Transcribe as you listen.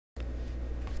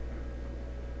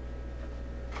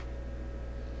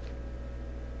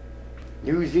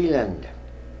New Zealand.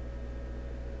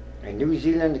 A New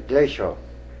Zealand glacier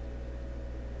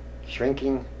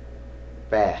shrinking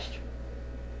fast,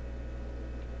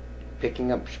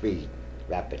 picking up speed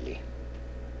rapidly.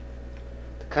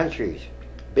 The country's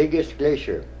biggest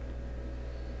glacier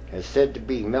is said to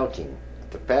be melting at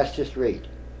the fastest rate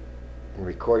in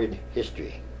recorded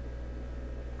history.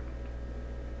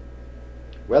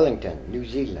 Wellington, New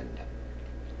Zealand.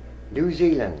 New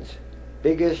Zealand's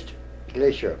biggest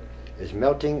glacier is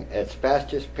melting at its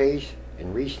fastest pace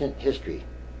in recent history,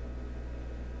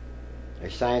 a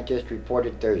scientist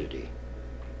reported Thursday.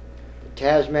 The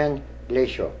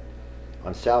Tasman-Glacier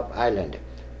on South Island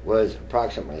was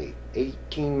approximately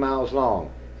 18 miles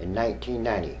long in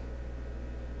 1990,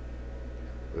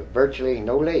 with virtually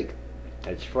no lake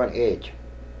at its front edge.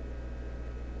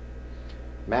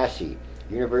 Massey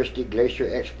University glacier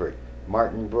expert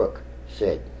Martin Brook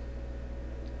said.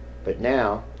 But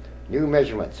now, new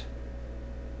measurements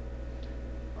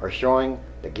are showing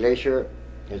the glacier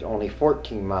is only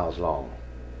 14 miles long.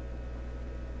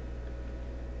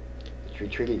 It's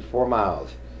retreated 4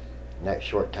 miles in that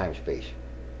short time space.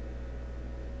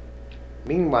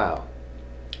 Meanwhile,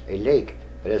 a lake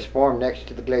that has formed next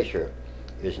to the glacier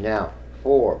is now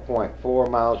 4.4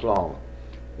 miles long,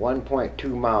 1.2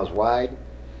 miles wide,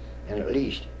 and at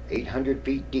least 800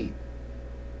 feet deep,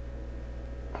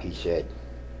 he said.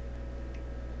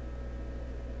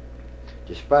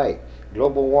 Despite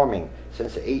global warming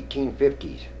since the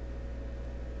 1850s,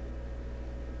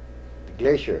 the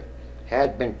glacier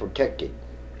had been protected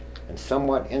and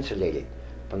somewhat insulated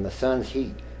from the sun's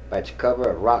heat by its cover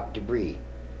of rock debris.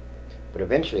 But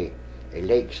eventually, a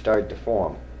lake started to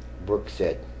form, Brooks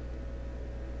said.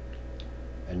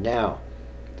 And now,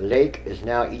 the lake is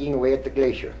now eating away at the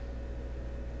glacier.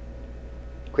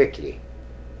 Quickly.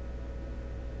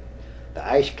 The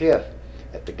ice cliff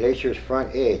at the glacier's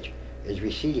front edge is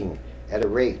receding at a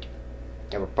rate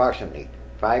of approximately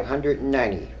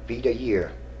 590 feet a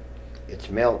year, its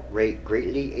melt rate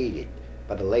greatly aided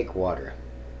by the lake water.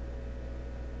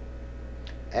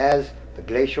 As the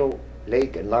glacial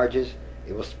lake enlarges,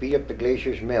 it will speed up the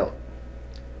glacier's melt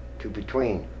to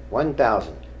between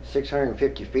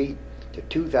 1,650 feet to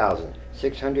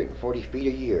 2,640 feet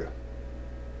a year,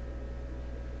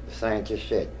 the scientist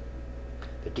said.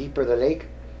 The deeper the lake,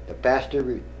 the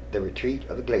faster the retreat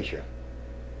of the glacier.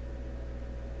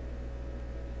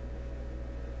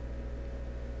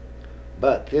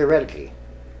 But theoretically,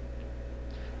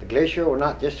 the glacier will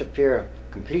not disappear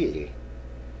completely,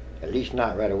 at least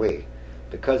not right away,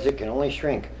 because it can only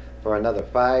shrink for another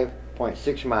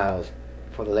 5.6 miles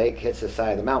before the lake hits the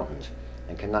side of the mountains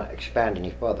and cannot expand any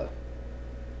further.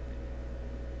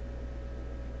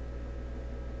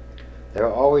 There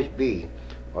will always be,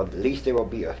 or at least there will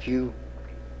be a few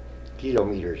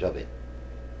kilometers of it,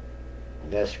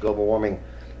 unless global warming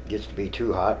gets to be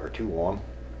too hot or too warm.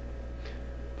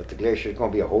 But the glacier is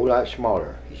going to be a whole lot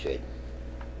smaller, he said.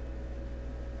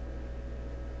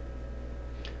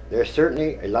 There are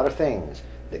certainly a lot of things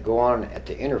that go on at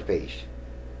the interface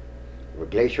where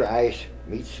glacier ice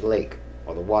meets the lake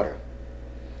or the water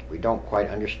we don't quite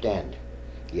understand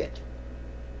yet.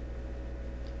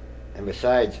 And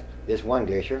besides this one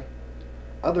glacier,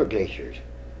 other glaciers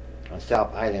on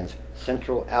South Island's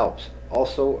Central Alps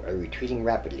also are retreating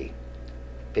rapidly,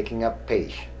 picking up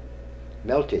pace,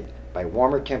 melted by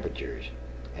warmer temperatures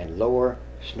and lower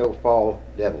snowfall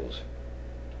levels.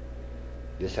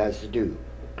 This has to do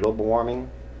with global warming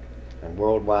and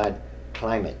worldwide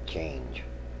climate change.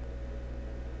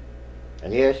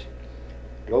 And yes,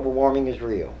 global warming is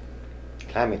real.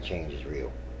 Climate change is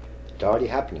real. It's already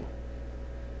happening.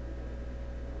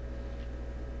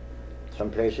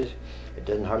 Some places it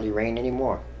doesn't hardly rain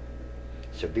anymore.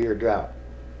 Severe drought.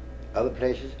 Other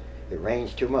places it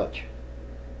rains too much.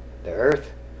 The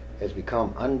earth has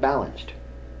become unbalanced.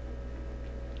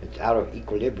 It's out of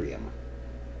equilibrium.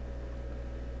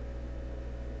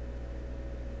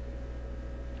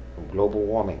 From global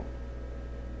warming,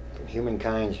 from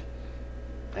humankind's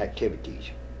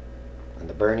activities, and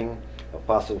the burning of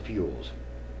fossil fuels,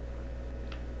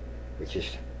 which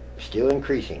is still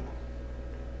increasing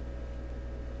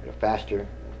at a faster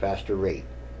and faster rate.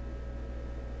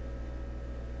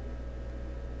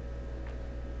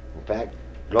 In fact,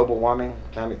 global warming,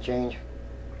 climate change,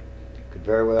 could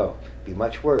very well be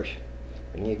much worse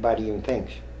than anybody even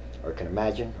thinks, or can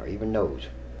imagine, or even knows.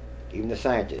 Even the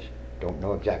scientists don't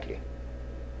know exactly.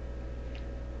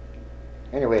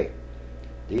 Anyway,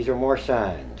 these are more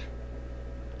signs.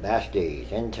 Last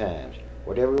days, end times,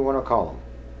 whatever we want to call them.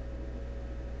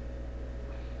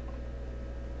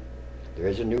 There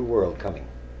is a new world coming.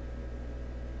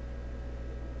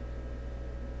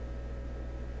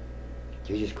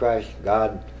 Jesus Christ,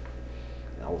 God,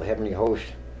 and all the heavenly hosts,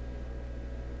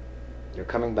 they're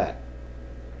coming back.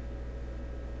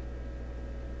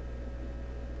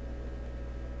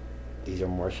 These are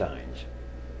more signs.